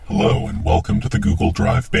Hello and welcome to the Google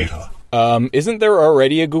Drive beta. Isn't there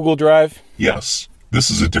already a Google Drive? Yes,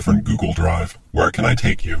 this is a different Google Drive. Where can I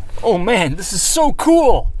take you? Oh man, this is so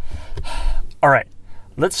cool! Alright,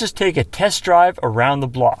 let's just take a test drive around the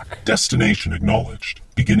block. Destination acknowledged.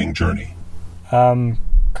 Beginning journey.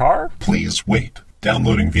 Car? Please wait.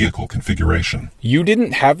 Downloading vehicle configuration. You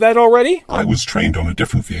didn't have that already? I was trained on a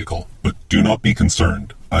different vehicle, but do not be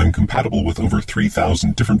concerned. I am compatible with over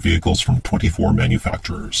 3,000 different vehicles from 24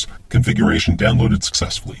 manufacturers. Configuration downloaded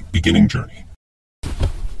successfully. Beginning journey.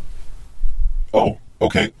 Oh,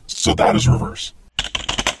 okay, so that is reverse.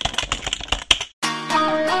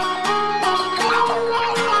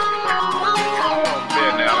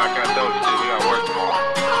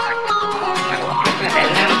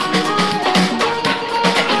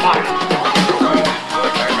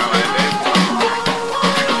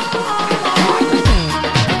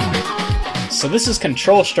 So this is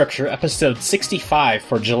Control Structure, episode 65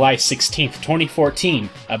 for July 16th, 2014.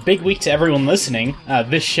 A big week to everyone listening.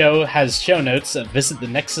 This show has show notes. Visit the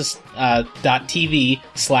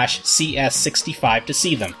nexus.tv/cs65 to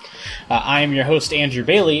see them. I am your host, Andrew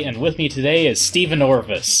Bailey, and with me today is Stephen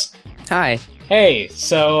Orvis. Hi. Hey,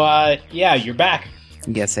 so, yeah, you're back.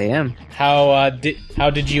 Yes, I am. How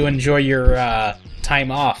did you enjoy your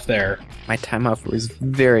time off there? My time off was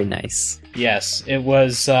very nice. Yes, it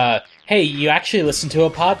was, hey, you actually listened to a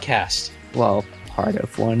podcast. Well, part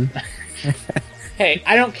of one. Hey,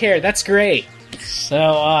 I don't care. That's great.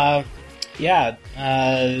 So,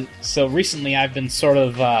 so recently I've been sort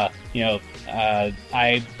of, I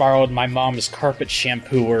borrowed my mom's carpet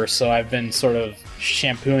shampooer, so I've been sort of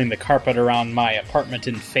shampooing the carpet around my apartment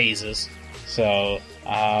in phases. So,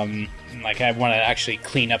 I want to actually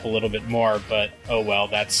clean up a little bit more, but oh well,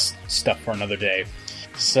 that's stuff for another day.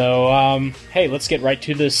 So, hey, let's get right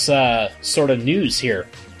to this sort of news here.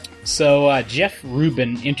 So, Jeff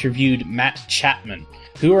Rubin interviewed Matt Chapman.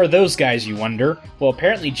 Who are those guys, you wonder? Well,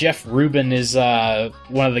 apparently Jeff Rubin is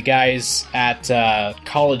one of the guys at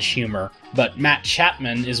College Humor, but Matt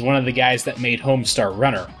Chapman is one of the guys that made Homestar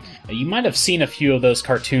Runner. You might have seen a few of those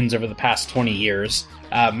cartoons over the past 20 years.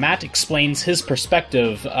 Matt explains his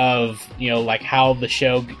perspective of, how the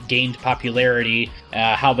show gained popularity,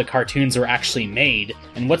 how the cartoons were actually made,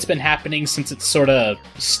 and what's been happening since it sort of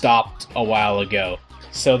stopped a while ago.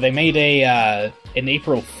 So they made an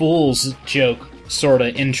April Fool's joke sort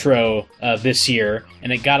of intro this year,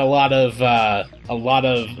 and it got a lot of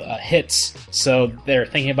hits. So they're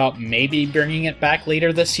thinking about maybe bringing it back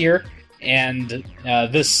later this year. And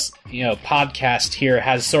this, podcast here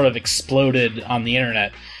has sort of exploded on the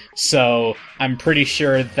internet. So I'm pretty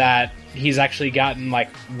sure that he's actually gotten,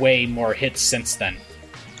 way more hits since then.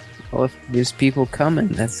 Well, if there's people coming,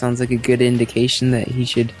 that sounds like a good indication that he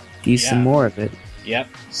should do some more of it. Yep.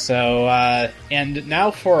 So, and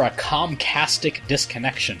now for a Comcastic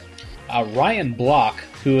disconnection. Ryan Block,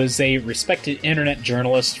 who is a respected internet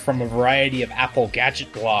journalist from a variety of Apple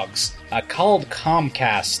gadget blogs, called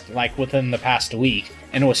Comcast, within the past week,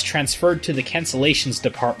 and was transferred to the cancellations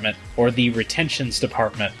department, or the retentions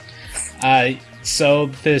department. So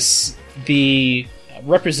the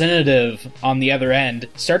representative on the other end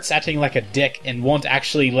starts acting like a dick and won't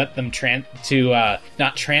actually let them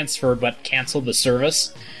not transfer, but cancel the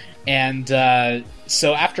service. And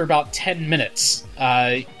so after about 10 minutes,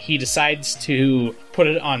 he decides to put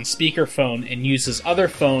it on speakerphone and use his other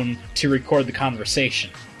phone to record the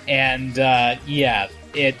conversation. And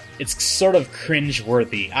it's sort of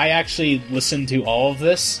cringe-worthy. I actually listened to all of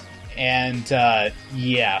this, and fair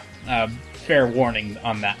warning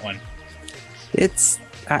on that one.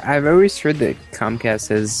 I've always heard that Comcast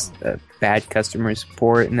has bad customer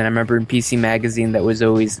support, and then I remember in PC Magazine that was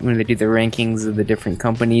always, when they do the rankings of the different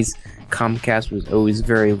companies, Comcast was always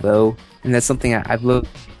very low, and that's something I've looked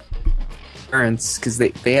at parents, because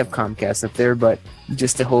they have Comcast up there, but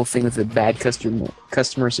just the whole thing with the bad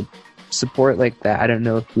customer support like that, I don't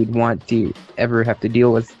know if we'd want to ever have to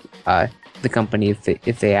deal with the company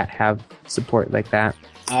if they have support like that.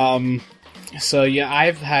 So yeah,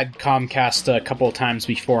 I've had Comcast a couple of times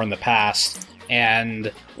before in the past,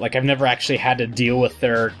 and I've never actually had to deal with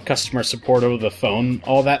their customer support over the phone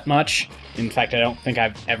all that much. In fact, I don't think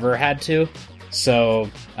I've ever had to. So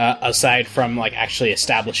aside from actually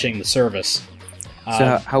establishing the service.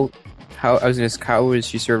 So how was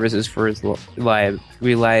your service as far as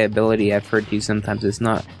reliability? I've heard you sometimes it's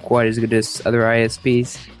not quite as good as other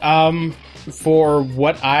ISPs. For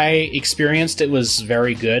what I experienced, it was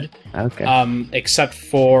very good. Okay. Except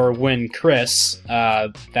for when Chris,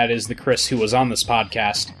 that is the Chris who was on this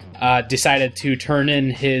podcast, decided to turn in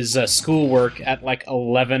his schoolwork at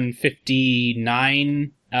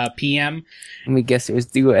 11:59 p.m. Let me guess, it was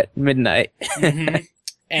due at midnight.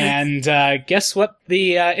 And guess what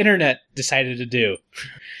the internet decided to do?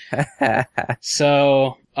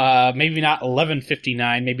 So maybe not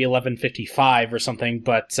 11:59, maybe 11:55 or something,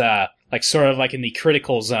 but like sort of like in the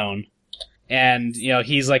critical zone. And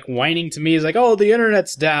he's like whining to me. He's like, "Oh, the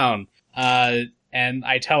internet's down." And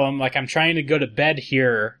I tell him, like, I'm trying to go to bed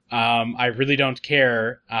here. I really don't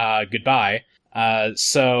care. Goodbye.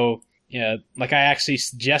 So, like I actually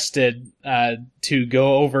suggested to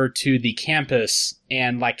go over to the campus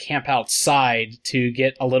and, like, camp outside to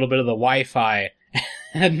get a little bit of the Wi-Fi.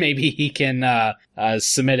 And maybe he can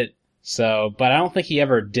submit it. So, but I don't think he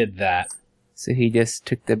ever did that. So he just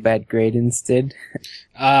took the bad grade instead?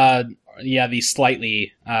 Yeah, the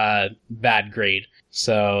slightly bad grade.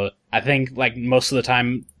 So I think like most of the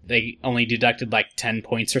time they only deducted like 10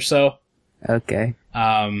 points or so. Okay.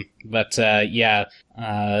 But yeah,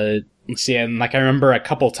 let's see, and like I remember a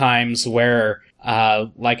couple times where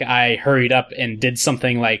like I hurried up and did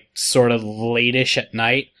something like sort of late-ish at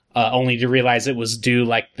night, only to realize it was due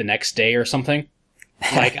like the next day or something.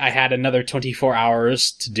 Like I had another 24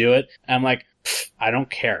 hours to do it. And I'm like, I don't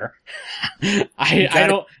care.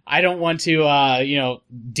 I don't want to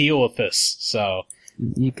deal with this. So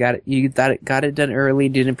you got it done early,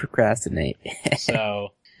 didn't procrastinate. so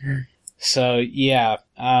yeah.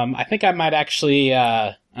 I think I might actually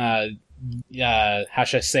how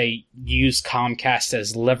should I say, use Comcast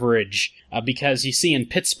as leverage, because you see in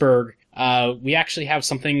Pittsburgh we actually have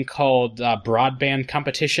something called broadband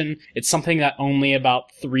competition. It's something that only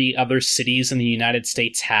about 3 other cities in the United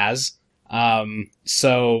States has.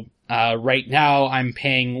 So right now I'm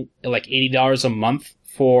paying like $80 a month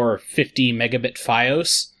for 50 megabit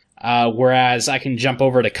Fios, whereas I can jump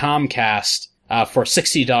over to Comcast for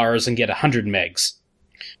 $60 and get 100 megs.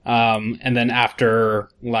 And then after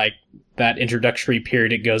like that introductory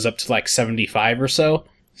period, it goes up to like 75 or so.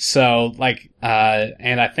 So like,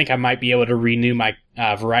 and I think I might be able to renew my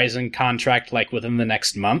Verizon contract like within the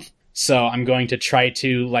next month. So I'm going to try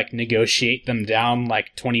to like negotiate them down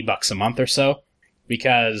like $20 a month or so,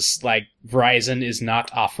 because like Verizon is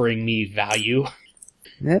not offering me value.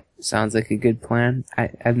 That sounds like a good plan.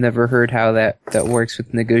 I've never heard how that works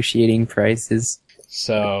with negotiating prices.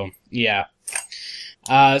 So yeah.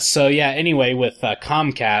 Anyway, with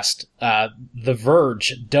Comcast, The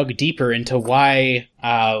Verge dug deeper into why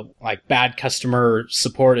like bad customer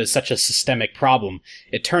support is such a systemic problem.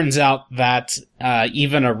 It turns out that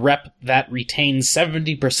even a rep that retains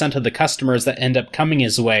 70% of the customers that end up coming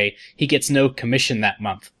his way, he gets no commission that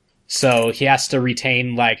month. So he has to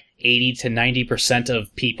retain like 80 to 90%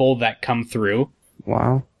 of people that come through.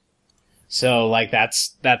 Wow. So like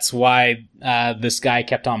that's why this guy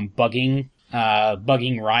kept on bugging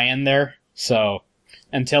Ryan there. So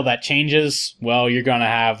until that changes, well, you're gonna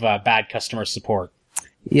have bad customer support.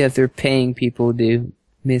 Yeah, if they're paying people to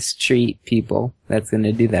mistreat people, that's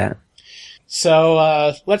gonna do that.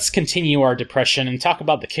 So let's continue our depression and talk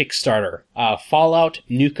about the Kickstarter, Fallout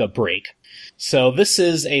Nuka Break. So this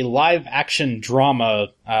is a live-action drama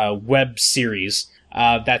web series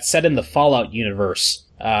that's set in the Fallout universe.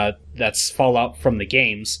 That's Fallout from the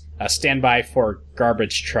games. Stand by for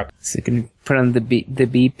garbage truck. So you can put on the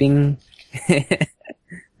beeping.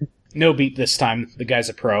 No beep this time. The guy's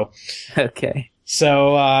a pro. Okay.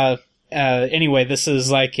 So anyway, this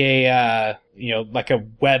is like a like a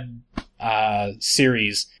web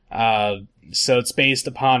series. So it's based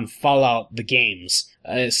upon Fallout the games.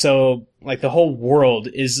 So like the whole world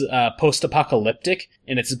is post-apocalyptic,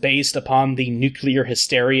 and it's based upon the nuclear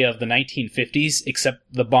hysteria of the 1950s,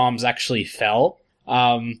 except the bombs actually fell.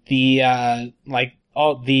 Like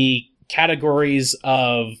all the categories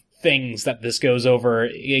of things that this goes over,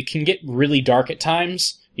 it can get really dark at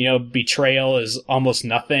times. Betrayal is almost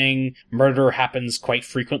nothing. Murder happens quite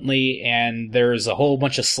frequently, and there's a whole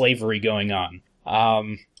bunch of slavery going on.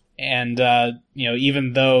 And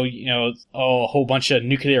even though, a whole bunch of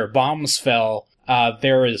nuclear bombs fell,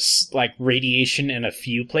 there is, like, radiation in a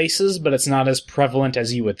few places, but it's not as prevalent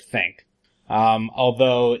as you would think.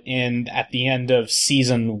 Although at the end of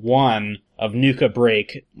season 1 of Nuka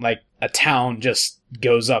Break, like, a town just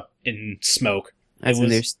goes up in smoke. As in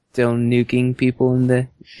they're still nuking people in the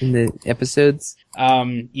episodes?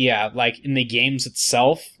 Yeah, like, in the games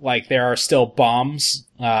itself, like, there are still bombs,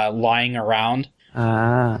 lying around.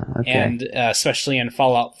 Ah, okay. And especially in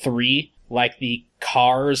Fallout 3, like the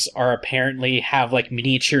cars apparently have like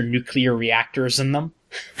miniature nuclear reactors in them.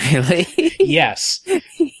 Really? Yes.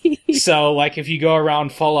 So, like, if you go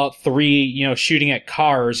around Fallout 3, shooting at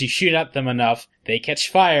cars, you shoot at them enough, they catch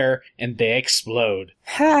fire, and they explode.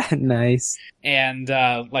 Ha, nice. And,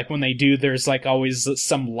 like, when they do, there's, like, always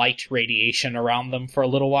some light radiation around them for a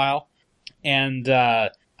little while. And,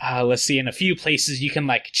 let's see, in a few places you can,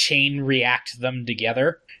 like, chain react them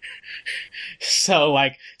together. So,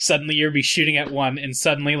 like, suddenly you'll be shooting at one, and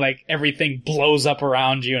suddenly, like, everything blows up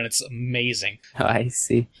around you, and it's amazing. Oh, I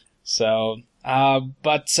see. So,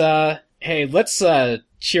 hey, let's,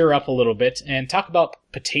 cheer up a little bit and talk about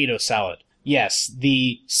potato salad. Yes,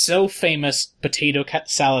 the so famous potato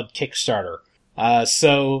salad Kickstarter.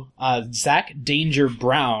 Zach Danger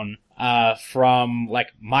Brown, from,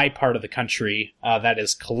 like, my part of the country, that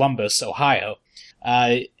is Columbus, Ohio,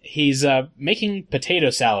 he's, making potato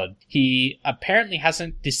salad. He apparently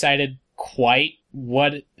hasn't decided quite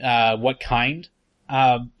what kind.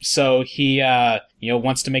 So he,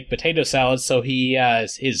 wants to make potato salad, so he,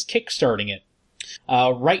 is kickstarting it.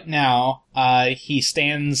 Right now, he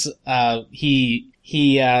stands,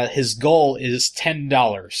 his goal is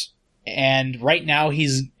 $10. And right now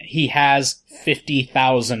he has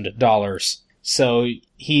 $50,000. So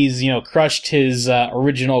he's, crushed his,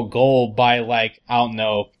 original goal by, like, I don't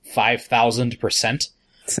know, 5,000%.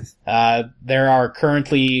 There are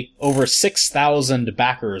currently over 6,000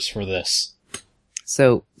 backers for this.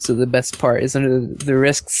 So the best part is under the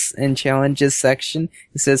risks and challenges section.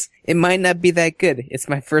 It says, it might not be that good. It's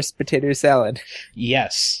my first potato salad.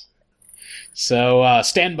 Yes. So,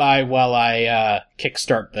 stand by while I,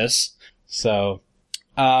 kickstart this. So,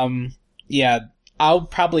 yeah, I'll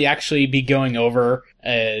probably actually be going over,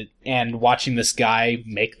 and watching this guy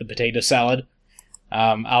make the potato salad.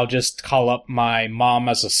 I'll just call up my mom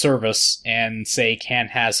as a service and say, "Can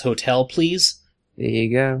has hotel, please?" There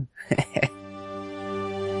you go.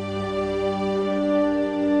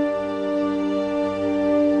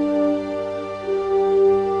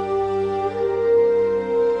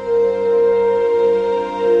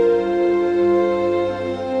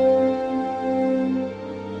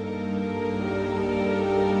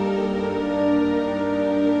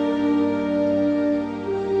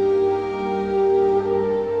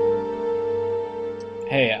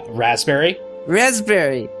 Hey, raspberry?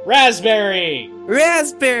 Raspberry! Raspberry!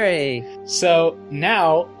 Raspberry! So,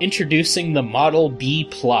 now, introducing the Model B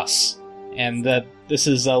Plus. And this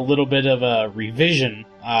is a little bit of a revision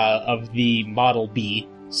of the Model B.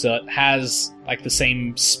 So it has, like, the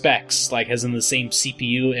same specs, like, as in the same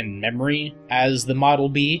CPU and memory as the Model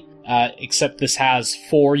B. Except this has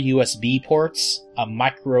 4 USB ports, a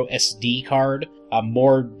micro SD card,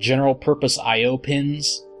 more general-purpose I/O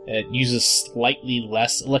pins. It uses slightly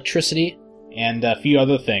less electricity, and a few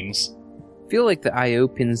other things. I feel like the I/O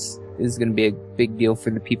pins is going to be a big deal for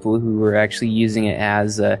the people who are actually using it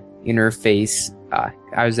as a interface.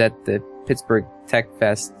 I was at the Pittsburgh Tech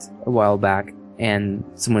Fest a while back, and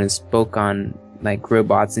someone spoke on, like,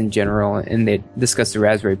 robots in general, and they discussed the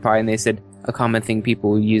Raspberry Pi, and they said a common thing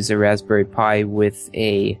people use a Raspberry Pi with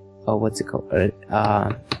what's it called?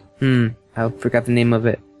 I forgot the name of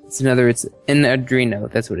it. It's an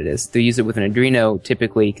Arduino, that's what it is. They use it with an Arduino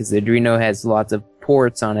typically because the Arduino has lots of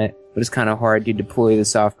ports on it, but it's kind of hard to deploy the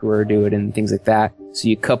software, do it, and things like that. So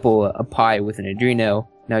you couple a Pi with an Arduino,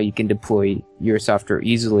 now you can deploy your software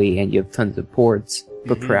easily and you have tons of ports.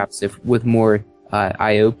 But perhaps if with more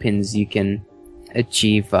I/O pins you can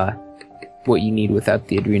achieve what you need without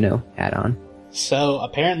the Arduino add-on. So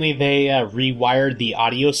apparently they rewired the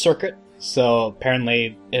audio circuit, so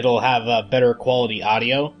apparently it'll have better quality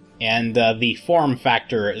audio. And the form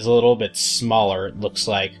factor is a little bit smaller, it looks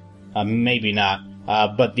like. Maybe not.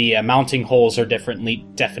 But the mounting holes are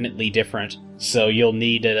definitely different, so you'll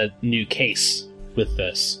need a new case with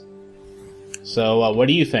this. So, what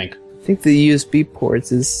do you think? I think the USB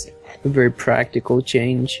ports is a very practical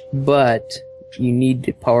change, but you need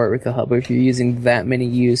to power it with a hub if you're using that many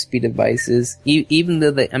USB devices. Even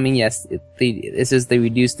though it says they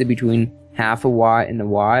reduced it between half a watt and a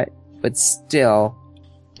watt, but still,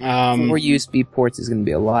 4 USB ports is going to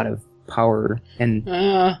be a lot of power. And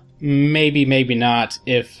maybe not.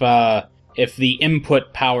 If the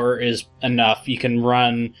input power is enough, you can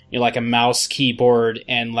run like a mouse, keyboard,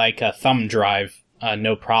 and like a thumb drive,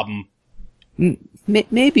 no problem.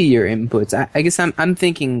 Maybe your inputs. I guess I'm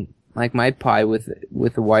thinking like my Pi with the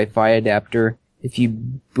Wi-Fi adapter. If you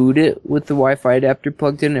boot it with the Wi-Fi adapter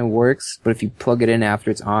plugged in, it works. But if you plug it in after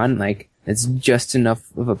it's on, like, it's just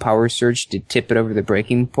enough of a power surge to tip it over the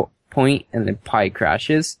breaking point, and the Pi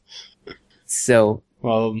crashes. So,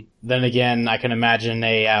 well, then again, I can imagine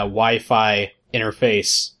a Wi-Fi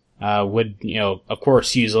interface would, of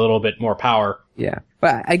course, use a little bit more power. Yeah.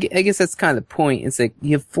 But I guess that's kind of the point. It's like,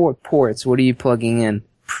 you have 4 ports. What are you plugging in?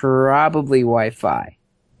 Probably Wi-Fi.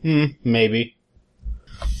 Maybe.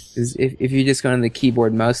 'Cause if you're just going to the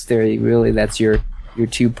keyboard mouse theory, really that's your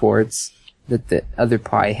 2 ports that the other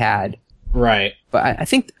Pi had. Right. But I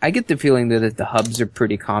think I get the feeling that the hubs are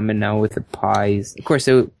pretty common now with the Pis. Of course,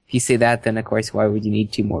 so if you say that, then of course, why would you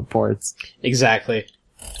need 2 more ports? Exactly.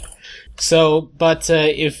 So, but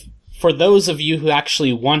if for those of you who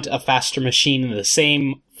actually want a faster machine in the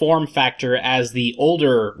same form factor as the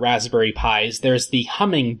older Raspberry Pis, there's the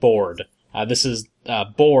Humming board. This is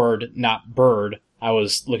board, not bird. I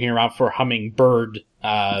was looking around for Humming bird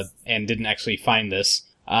and didn't actually find this.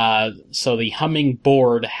 So the Humming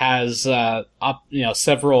board has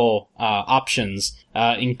several options,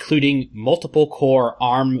 including multiple core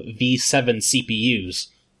ARM v7 CPUs.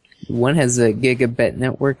 One has a gigabit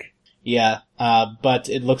network. Yeah, but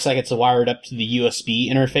it looks like it's wired up to the USB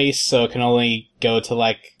interface, so it can only go to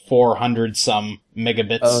like 400 some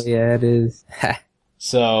megabits. Oh yeah, it is.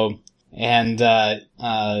 So, and that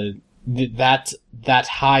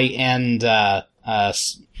high end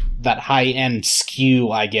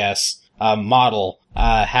SKU, I guess, model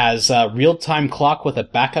has a real-time clock with a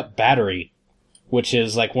backup battery, which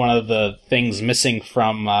is like one of the things missing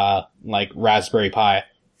from like Raspberry Pi.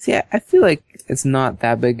 See, I feel like it's not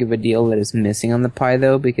that big of a deal that it's missing on the Pi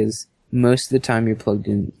though, because most of the time you're plugged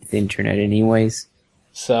in the internet anyways.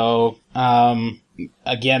 So,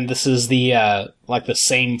 again, this is the like the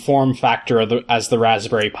same form factor as the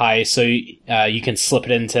Raspberry Pi, so you can slip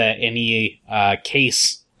it into any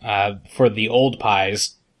case for the old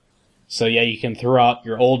Pis. So yeah, you can throw out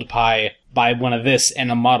your old Pi, buy one of this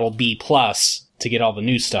and a Model B Plus to get all the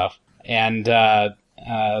new stuff. And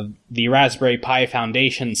the Raspberry Pi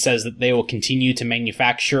Foundation says that they will continue to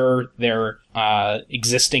manufacture their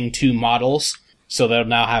existing 2 models, so they'll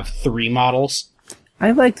now have 3 models. I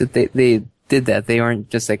like that they did that. They aren't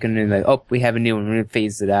just like, oh, we have a new one, we're going to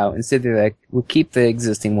phase it out. Instead, they're like, we'll keep the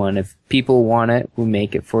existing one. If people want it, we'll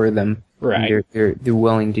make it for them. Right. They're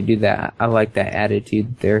willing to do that. I like that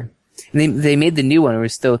attitude there. And they made the new one. It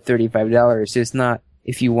was still $35. So it's not,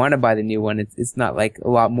 if you want to buy the new one, it's not like a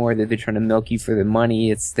lot more that they're trying to milk you for the money.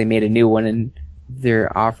 It's, they made a new one and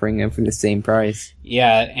they're offering it for the same price.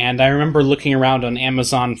 Yeah, and I remember looking around on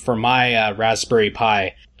Amazon for my Raspberry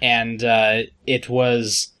Pi, and it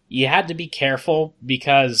was, you had to be careful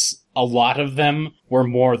because a lot of them were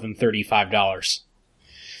more than $35.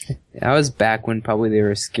 That was back when probably they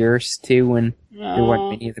were scarce too, when there weren't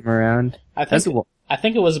many of them around. I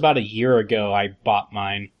think it was about a year ago I bought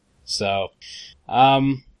mine. So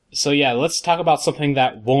yeah, let's talk about something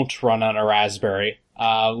that won't run on a Raspberry.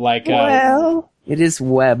 Well, it is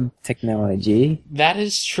web technology. That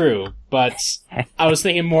is true, but I was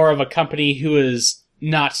thinking more of a company who is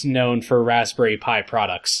not known for Raspberry Pi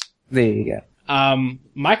products. There you go.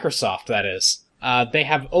 Microsoft, that is. They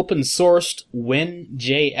have open-sourced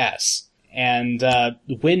WinJS, and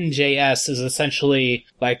WinJS is essentially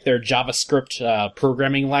like their JavaScript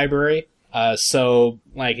programming library. So,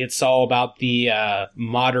 like, it's all about the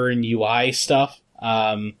modern UI stuff.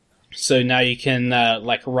 So now you can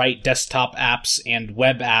like write desktop apps and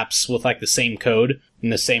web apps with like the same code in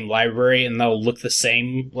the same library, and they'll look the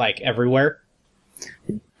same like everywhere.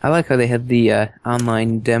 I like how they have the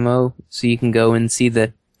online demo, so you can go and see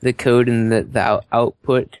the code and the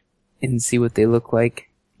output and see what they look like.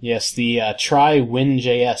 Yes, the Try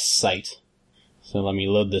WinJS site. So let me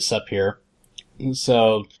load this up here.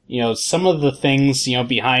 So, some of the things,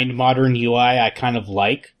 behind modern UI I kind of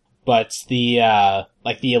like, but the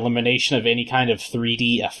elimination of any kind of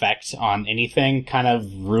 3D effect on anything kind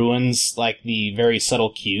of ruins, like, the very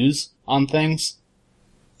subtle cues on things.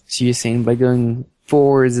 So you're saying by going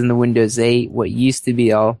forwards in the Windows 8, what used to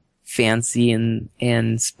be all fancy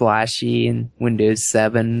and splashy in Windows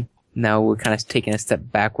 7, now we're kind of taking a step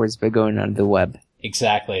backwards by going onto the web.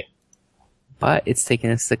 Exactly. But it's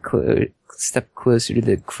taking us a step closer to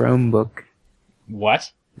the Chromebook.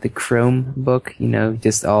 What? The Chromebook,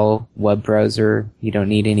 just all web browser. You don't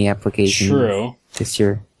need any applications. True. Just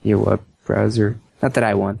your web browser. Not that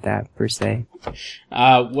I want that, per se.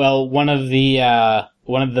 Well, one of the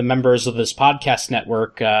members of this podcast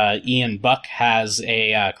network, Ian Buck, has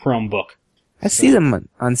a Chromebook. I see them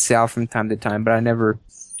on sale from time to time, but I never...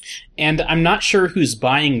 And I'm not sure who's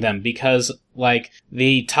buying them because, like,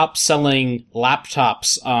 the top-selling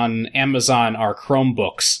laptops on Amazon are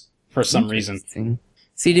Chromebooks for some reason.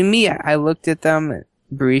 See, to me, I looked at them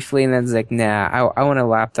briefly and then was like, nah, I want a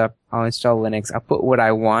laptop. I'll install Linux. I'll put what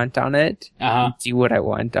I want on it. Uh-huh. Do what I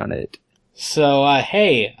want on it. So,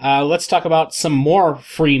 hey, let's talk about some more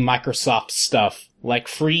free Microsoft stuff, like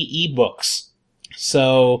free ebooks.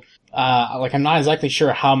 So, I'm not exactly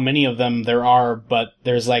sure how many of them there are, but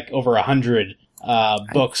there's like over 100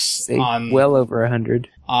 books on well over 100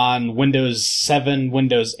 on Windows 7,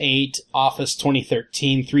 Windows 8, Office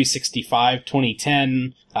 2013, 365,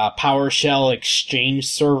 2010, PowerShell, Exchange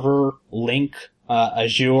Server, Link,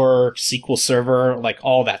 Azure, SQL Server, like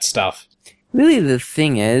all that stuff. Really, the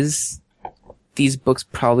thing is, these books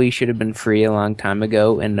probably should have been free a long time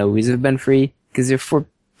ago and always have been free, because they're for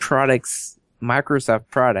products, Microsoft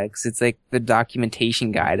products. It's like the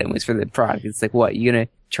documentation guide almost for the product. It's like, what, you gonna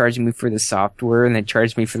charge me for the software and then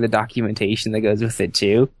charge me for the documentation that goes with it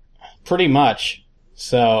too? Pretty much.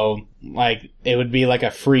 So, like, it would be like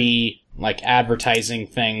a free, like, advertising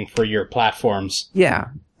thing for your platforms. Yeah,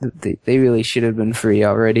 they really should have been free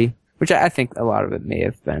already, which I think a lot of it may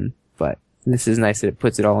have been, but this is nice that it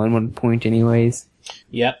puts it all in one point anyways.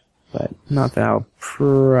 Yep. But not that I'll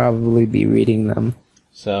probably be reading them.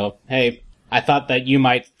 So, hey, I thought that you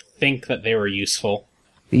might think that they were useful.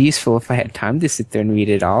 It'd be useful if I had time to sit there and read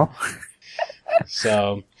it all.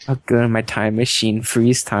 So, I'll go to my time machine,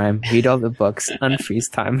 freeze time, read all the books,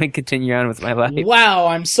 unfreeze time, and continue on with my life. wow,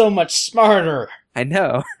 I'm so much smarter! I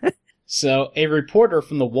know. So, a reporter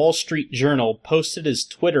from the Wall Street Journal posted his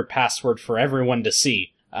Twitter password for everyone to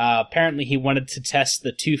see. Apparently he wanted to test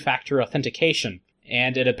the two-factor authentication,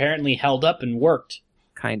 and it apparently held up and worked.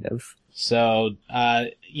 Kind of. So,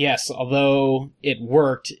 yes, although it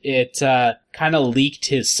worked, it kind of leaked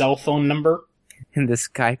his cell phone number. And this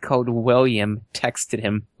guy called William texted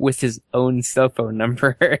him with his own cell phone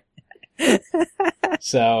number.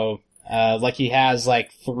 So, like he has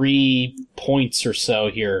like 3 points or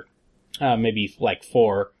so here, maybe like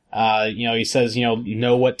 4. He says,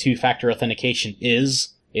 know what two-factor authentication is.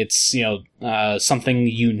 It's, something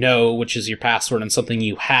you know, which is your password, and something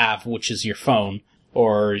you have, which is your phone,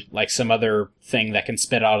 or like some other thing that can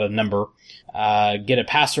spit out a number. Get a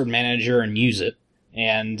password manager and use it,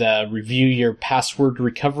 and review your password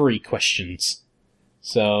recovery questions.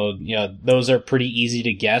 So, those are pretty easy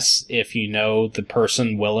to guess if you know the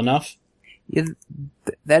person well enough. Yeah,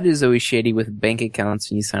 that is always shady with bank accounts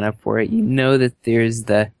when you sign up for it. You know that there's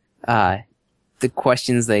the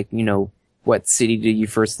questions like, what city did you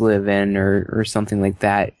first live in, or something like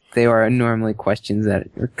that. They are normally questions that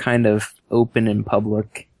are kind of open and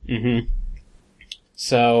public. Mm-hmm.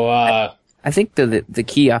 So, I think the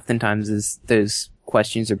key oftentimes is those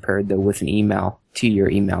questions are paired though with an email to your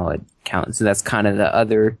email account. So that's kind of the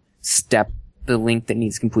other step. The link that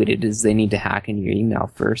needs completed is they need to hack into your email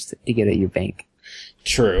first to get at your bank.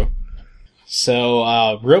 True.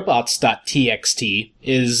 So, robots.txt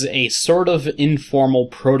is a sort of informal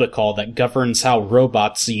protocol that governs how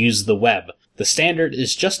robots use the web. The standard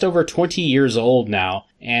is just over 20 years old now,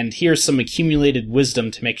 and here's some accumulated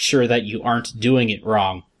wisdom to make sure that you aren't doing it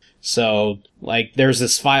wrong. So, there's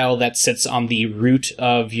this file that sits on the root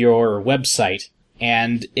of your website,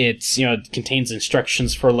 and it's, it contains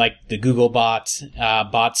instructions for, the Google bot,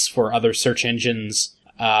 bots for other search engines,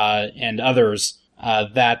 and others,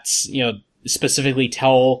 that, specifically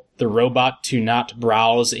tell the robot to not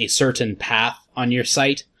browse a certain path on your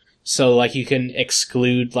site. So, you can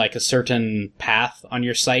exclude, a certain path on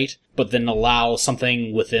your site, but then allow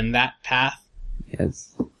something within that path.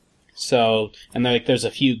 Yes. So, and there's a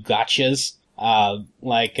few gotchas,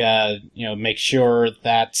 make sure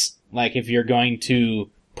that, if you're going to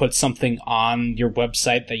put something on your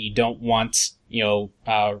website that you don't want,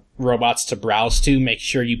 robots to browse to, make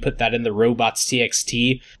sure you put that in the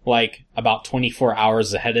robots.txt, about 24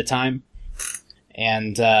 hours ahead of time.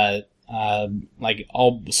 And,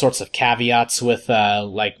 all sorts of caveats with,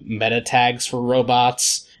 meta tags for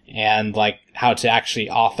robots and, how to actually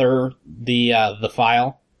author the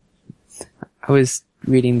file. I was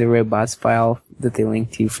reading the robots file that they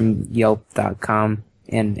linked to from Yelp.com,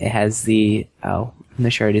 and it has I'm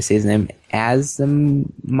not sure how to say his name, Asimov's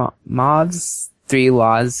 3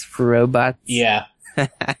 laws for robots. Yeah.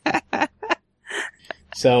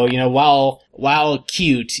 So, while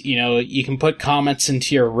cute, you can put comments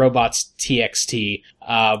into your robots.txt,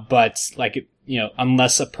 but,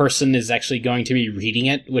 unless a person is actually going to be reading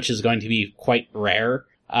it, which is going to be quite rare,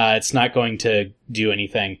 it's not going to do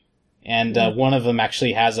anything. And one of them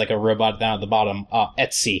actually has, a robot down at the bottom,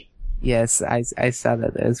 Etsy. Yes, I saw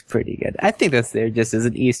that. That was pretty good. I think that's there just as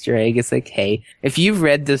an Easter egg. It's hey, if you've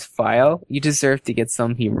read this file, you deserve to get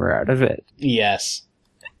some humor out of it. Yes.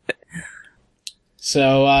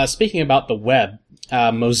 So, speaking about the web,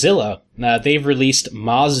 Mozilla, they've released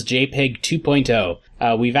MozJPEG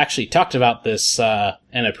 2.0. We've actually talked about this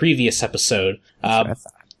in a previous episode.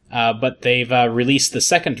 but they've released the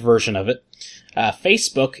second version of it.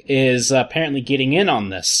 Facebook is apparently getting in on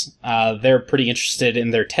this. They're pretty interested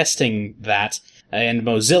in their testing that, and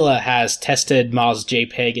Mozilla has tested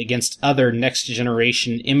MozJPEG against other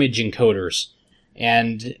next-generation image encoders.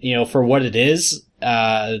 And, for what it is,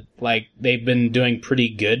 they've been doing pretty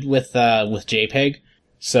good with JPEG.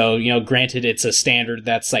 So, granted, it's a standard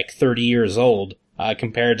that's 30 years old,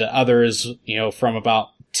 compared to others, from about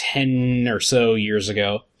 10 or so years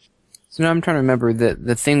ago. So now I'm trying to remember,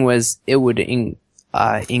 the thing was it would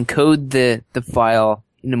encode the file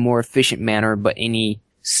in a more efficient manner, but any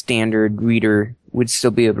standard reader would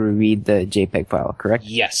still be able to read the JPEG file, correct?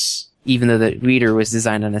 Yes. Even though the reader was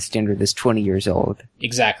designed on a standard that's 20 years old.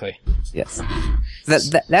 Exactly. Yes.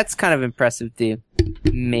 That's kind of impressive to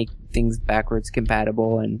make things backwards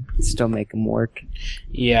compatible and still make them work.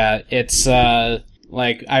 Yeah, it's, I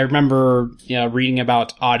remember, reading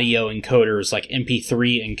about audio encoders, like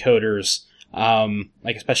MP3 encoders,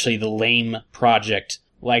 especially the LAME project.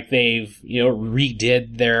 They've,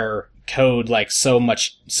 redid their code, so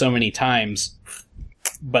many times.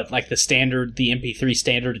 But, the MP3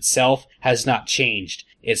 standard itself has not changed.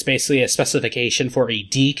 It's basically a specification for a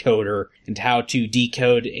decoder and how to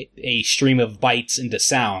decode a stream of bytes into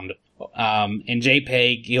sound. And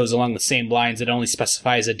JPEG goes along the same lines. It only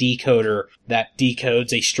specifies a decoder that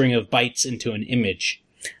decodes a string of bytes into an image.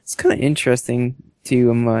 It's kind of interesting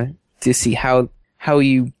to see how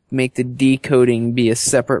you make the decoding be a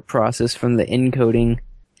separate process from the encoding,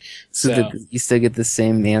 so that you still get the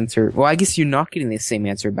same answer. Well, I guess you're not getting the same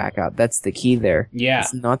answer back out. That's the key there. Yeah,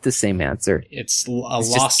 it's not the same answer. It's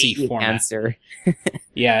lossy format. Answer.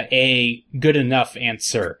 Yeah, a good enough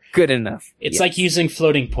answer. Good enough. It's like using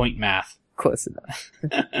floating point math. Close enough.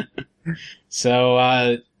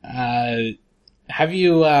 So, have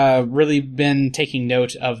you really been taking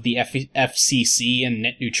note of the FCC and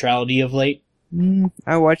net neutrality of late?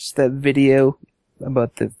 I watched that video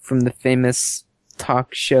about from the famous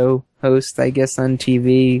talk show host, I guess, on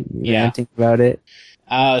TV, ranting about it.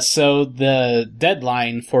 So the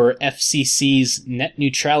deadline for FCC's net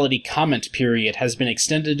neutrality comment period has been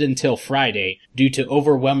extended until Friday due to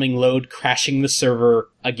overwhelming load crashing the server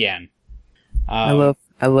again. I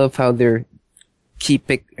love how they're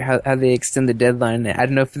how they extend the deadline. I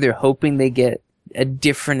don't know if they're hoping they get a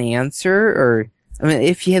different answer, or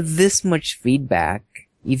if you have this much feedback,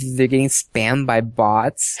 either they're getting spammed by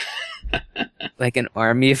bots, like an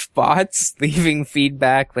army of bots leaving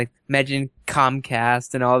feedback. Imagine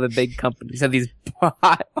Comcast and all the big companies have these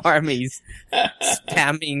bot armies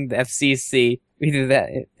spamming the FCC. Either that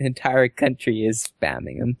entire country is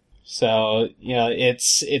spamming them. So,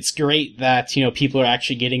 it's great that, people are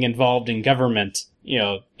actually getting involved in government.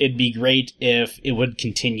 It'd be great if it would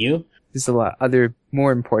continue. There's a lot other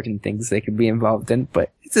more important things they could be involved in,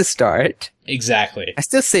 but it's a start. Exactly. I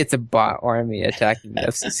still say it's a bot army attacking the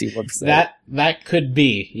FCC website. That could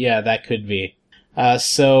be. Yeah, that could be.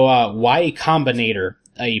 So Y Combinator,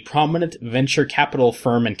 a prominent venture capital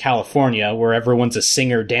firm in California where everyone's a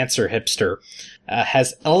singer-dancer hipster,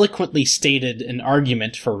 has eloquently stated an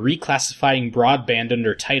argument for reclassifying broadband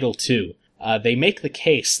under Title II. They make the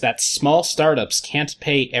case that small startups can't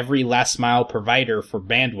pay every last-mile provider for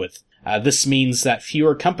bandwidth. This means that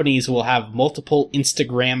fewer companies will have multiple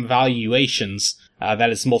Instagram valuations, that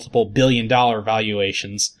is multiple billion-dollar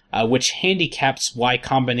valuations, which handicaps Y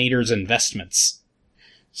Combinator's investments.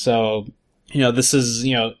 So, this is,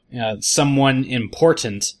 someone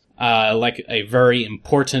important, like a very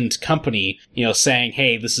important company, saying,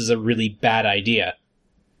 hey, this is a really bad idea.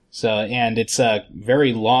 So, and it's a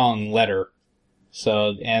very long letter.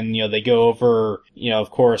 So, and, they go over,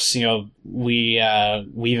 of course,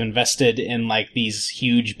 we've invested in these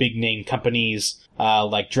huge big name companies,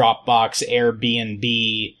 like Dropbox,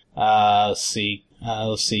 Airbnb, let's see,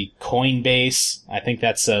 Coinbase. I think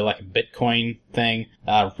that's like a Bitcoin thing,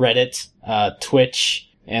 Reddit, Twitch,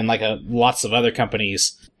 and lots of other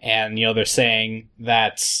companies. And, they're saying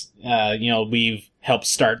that, we've helped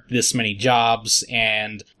start this many jobs,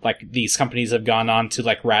 and these companies have gone on to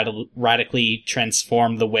radically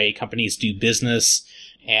transform the way companies do business.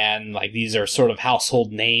 And these are sort of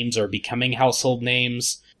household names or becoming household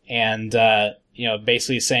names. And,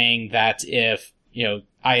 basically saying that if,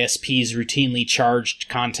 ISPs routinely charged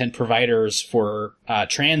content providers for,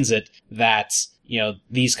 transit, that,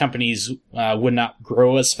 these companies, would not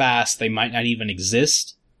grow as fast. They might not even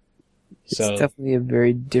exist. It's definitely a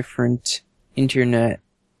very different internet.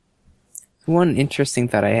 One interesting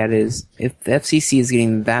thought I had is, if the FCC is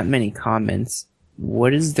getting that many comments,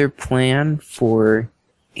 what is their plan for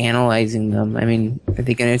analyzing them? I mean, are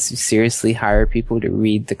they going to seriously hire people to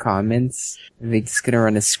read the comments? Are they just going to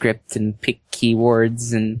run a script and pick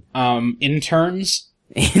keywords and Interns?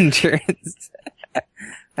 interns?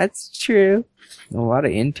 That's true. A lot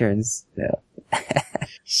of interns, though.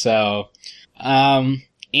 So,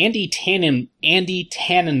 Andy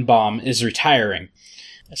Tannenbaum is retiring.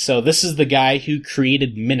 So this is the guy who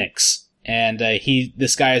created Minix, and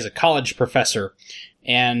this guy is a college professor,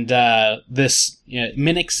 and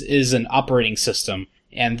Minix is an operating system,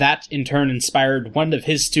 and that in turn inspired one of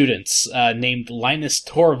his students named Linus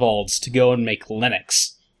Torvalds to go and make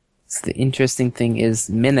Linux. So the interesting thing is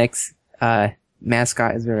Minix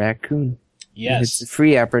mascot is a raccoon. Yes, it's a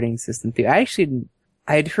free operating system too.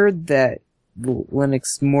 I'd heard that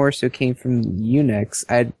Linux more so came from Unix.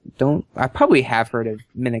 I probably have heard of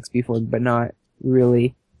Minix before, but not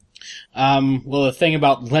really. Well, the thing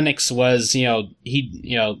about Linux was,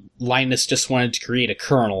 Linus just wanted to create a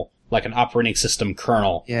kernel, like an operating system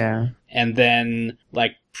kernel. Yeah. And then,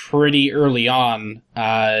 like, pretty early on,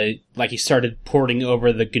 he started porting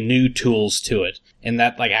over the GNU tools to it. And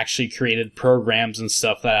that, actually created programs and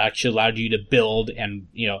stuff that actually allowed you to build and,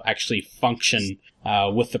 actually function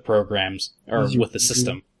with the programs, or with the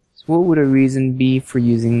system. So what would a reason be for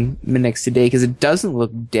using Minix today? Because it doesn't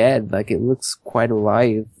look dead. It looks quite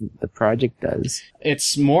alive, the project does.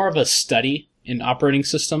 It's more of a study in operating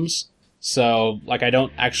systems. So, I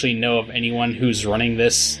don't actually know of anyone who's running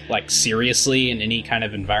this, seriously in any kind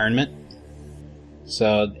of environment.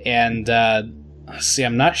 So, and,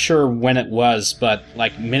 I'm not sure when it was, but,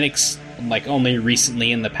 Minix, only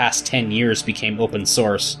recently in the past 10 years became open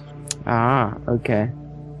source. Ah, okay.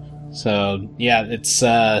 So, yeah, it's,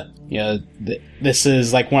 this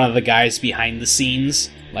is, one of the guys behind the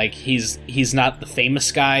scenes. He's not the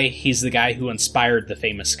famous guy, he's the guy who inspired the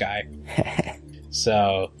famous guy.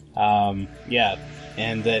 So, yeah,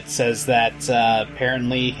 and it says that,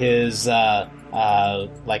 apparently his,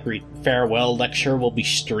 farewell lecture will be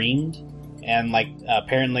streamed, and,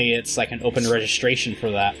 apparently it's, an open registration for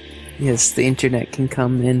that. Yes, the internet can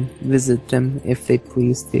come and visit them if they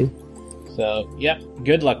please to. So, yep,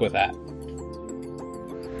 good luck with that.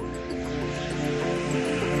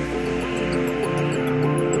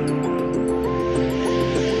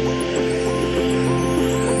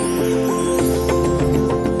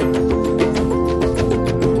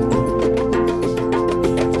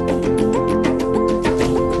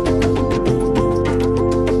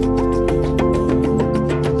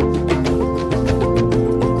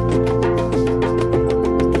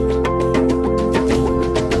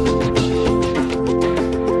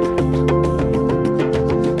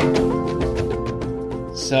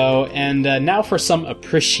 Now for some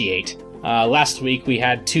appreciate. Last week we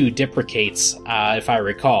had 2 deprecates, if I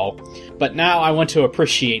recall, but now I want to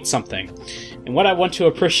appreciate something. And what I want to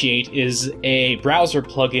appreciate is a browser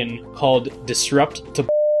plugin called Disrupt to.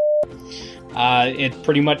 It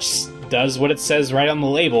pretty much does what it says right on the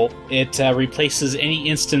label. It replaces any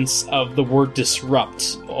instance of the word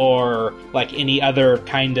disrupt or any other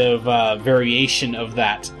kind of variation of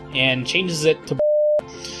that and changes it to.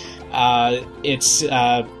 It's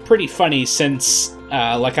pretty funny since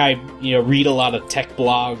I read a lot of tech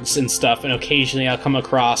blogs and stuff, and occasionally I'll come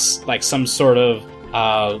across some sort of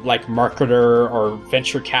marketer or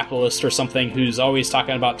venture capitalist or something who's always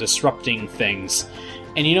talking about disrupting things.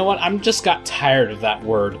 And you know what? I'm just got tired of that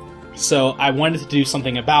word. So I wanted to do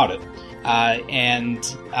something about it. I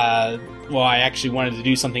actually wanted to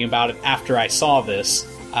do something about it after I saw this.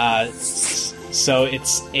 So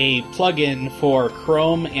it's a plugin for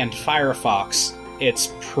Chrome and Firefox.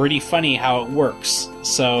 It's pretty funny how it works.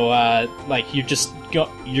 So,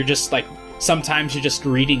 sometimes you're just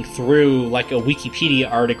reading through, a Wikipedia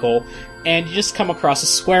article, and you just come across a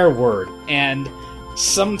swear word, and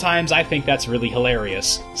sometimes I think that's really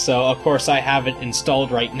hilarious. So, of course, I have it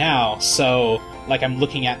installed right now, so, I'm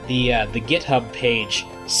looking at the GitHub page,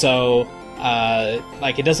 so,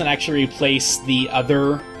 it doesn't actually replace the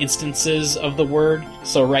other instances of the word,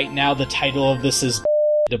 so right now the title of this is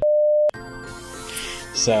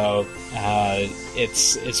so,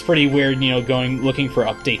 it's pretty weird, looking for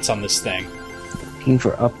updates on this thing. Looking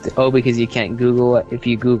for because you can't Google it. If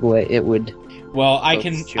you Google it, it would. Well, I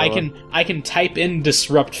can type in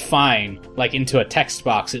disrupt fine, into a text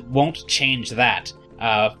box. It won't change that,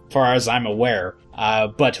 far as I'm aware.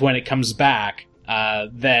 But when it comes back,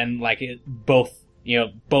 then both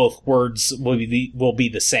words will be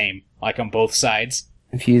the same, on both sides.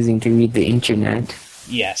 Confusing to read the internet.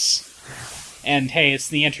 Yes. And hey, it's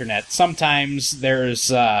the internet. Sometimes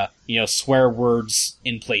there's, swear words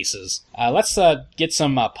in places. Let's get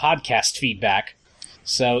some podcast feedback.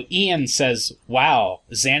 So Ian says, "Wow,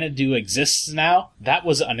 Xanadu exists now? That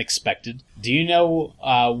was unexpected. Do you know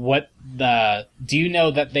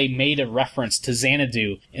that they made a reference to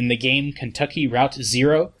Xanadu in the game Kentucky Route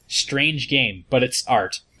Zero? Strange game, but it's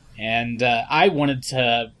art." And I wanted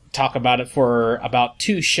to talk about it for about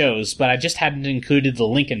 2 shows, but I just hadn't included the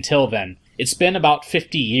link until then. It's been about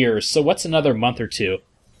 50 years, so what's another month or 2?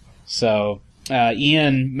 So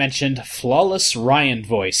Ian mentioned flawless Ryan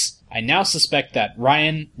voice. I now suspect that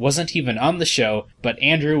Ryan wasn't even on the show, but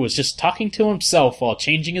Andrew was just talking to himself while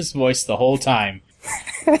changing his voice the whole time.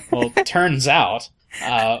 Well, turns out,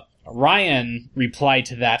 Ryan replied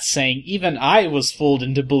to that saying, "Even I was fooled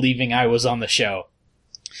into believing I was on the show."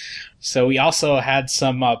 So we also had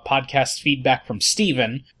some podcast feedback from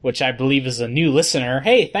Steven, which I believe is a new listener.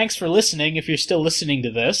 Hey, thanks for listening if you're still listening to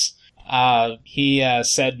this. He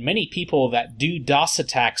said, "Many people that do DOS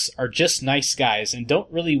attacks are just nice guys and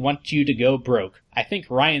don't really want you to go broke. I think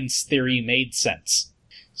Ryan's theory made sense."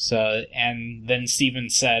 So, and then Steven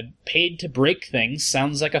said, "Paid to break things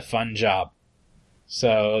sounds like a fun job."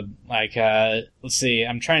 So, like, let's see,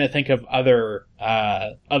 I'm trying to think of other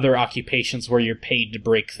occupations where you're paid to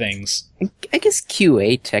break things. I guess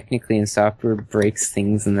QA technically in software breaks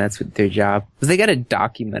things, and that's what their job. Because they gotta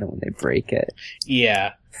document it when they break it.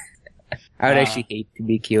 Yeah. I would actually hate to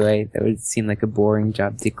be QA. That would seem like a boring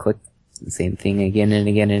job to click the same thing again and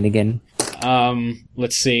again and again.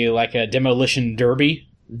 Let's see, like a demolition derby.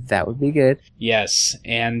 That would be good. Yes,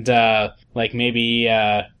 and like maybe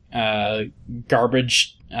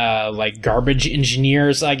garbage, like garbage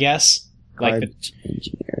engineers, I guess. Garbage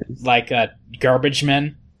engineers. Like garbage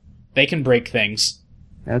men. They can break things.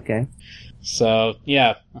 Okay. So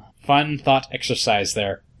yeah, fun thought exercise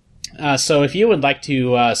there. So if you would like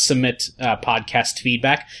to submit podcast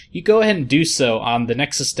feedback, you go ahead and do so on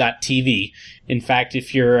thenexus.tv. In fact,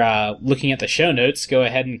 if you're looking at the show notes, go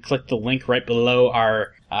ahead and click the link right below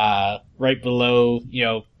our our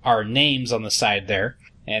names on the side there.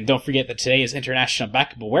 And don't forget that today is International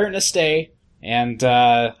Backup Awareness Day. And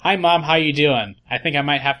hi, Mom, how you doing? I think I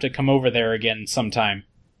might have to come over there again sometime.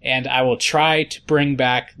 And I will try to bring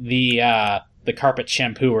back the carpet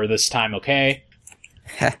shampooer this time, okay?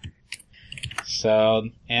 So,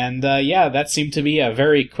 and yeah, that seemed to be a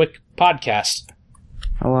very quick podcast.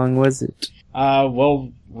 How long was it?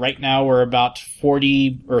 Well, right now we're about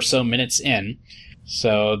 40 or so minutes in.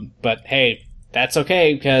 So, but hey, that's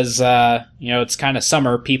okay because, it's kind of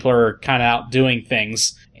summer. People are kind of out doing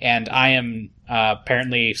things. And I am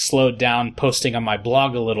apparently slowed down posting on my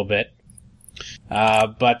blog a little bit.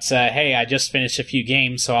 But hey, I just finished a few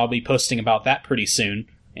games, so I'll be posting about that pretty soon.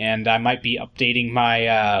 And I might be updating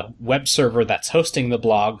my web server that's hosting the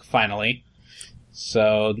blog, finally.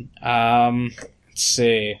 So, let's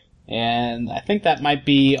see. And I think that might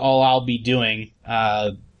be all I'll be doing.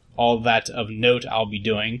 All that of note I'll be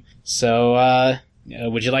doing. So,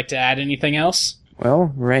 would you like to add anything else?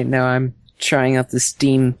 Well, right now I'm trying out the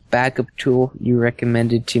Steam backup tool you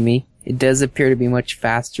recommended to me. It does appear to be much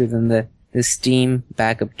faster than the Steam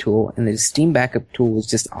backup tool. And the Steam backup tool was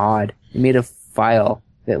just odd. It made a file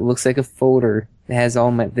that looks like a folder that has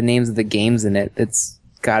all the names of the games in it. That's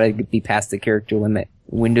gotta be past the character limit.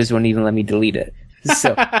 Windows won't even let me delete it.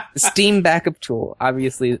 So, the Steam backup tool,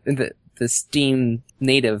 obviously, the Steam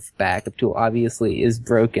native backup tool obviously is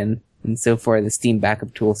broken. And so far, the Steam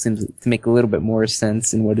backup tool seems to make a little bit more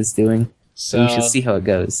sense in what it's doing. So we should see how it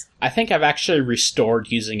goes. I think I've actually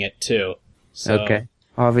restored using it too. So. Okay.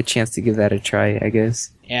 I'll have a chance to give that a try, I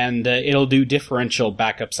guess. And it'll do differential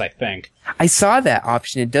backups, I think. I saw that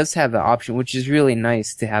option. It does have the option, which is really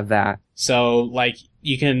nice to have that. So, like,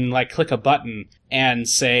 you can, like, click a button and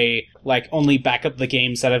say, like, only back up the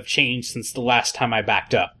games that have changed since the last time I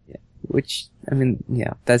backed up. Yeah. Which, I mean,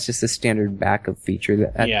 yeah, that's just a standard backup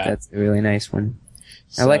feature. That's a really nice one.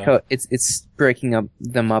 So, I like how it's breaking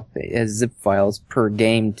them up as zip files per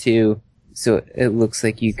game, too. So it looks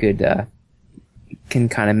like you can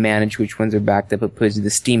kind of manage which ones are backed up, opposed to the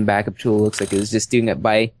Steam backup tool. Looks like it was just doing it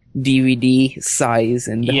by DVD size,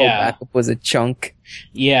 and the whole backup was a chunk.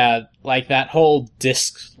 Yeah, like that whole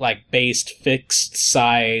disk, like, based fixed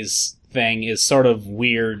size thing is sort of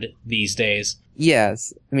weird these days.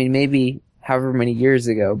 Yes. I mean, maybe however many years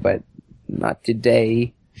ago, but not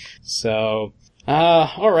today. So,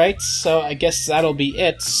 alright, so I guess that'll be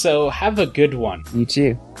it. So, have a good one. You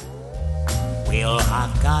too. Well,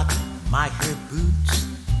 I've got my good boots,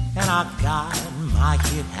 and I've got my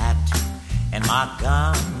good hat, and my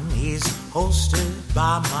gun is holstered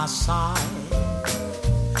by my side.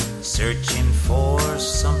 Searching for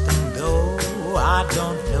something, though I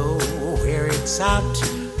don't know where it's at.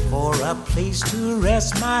 for a place to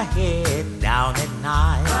rest my head down at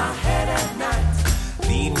night.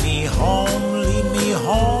 Lead me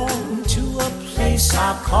home to a place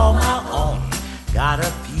I call my own. Got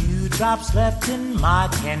a few drops left in my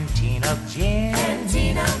canteen of gin.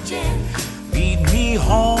 Lead me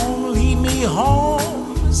home,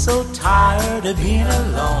 so tired of being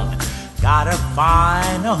alone. Gotta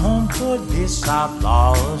find a home for this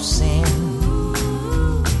outlaw of sin.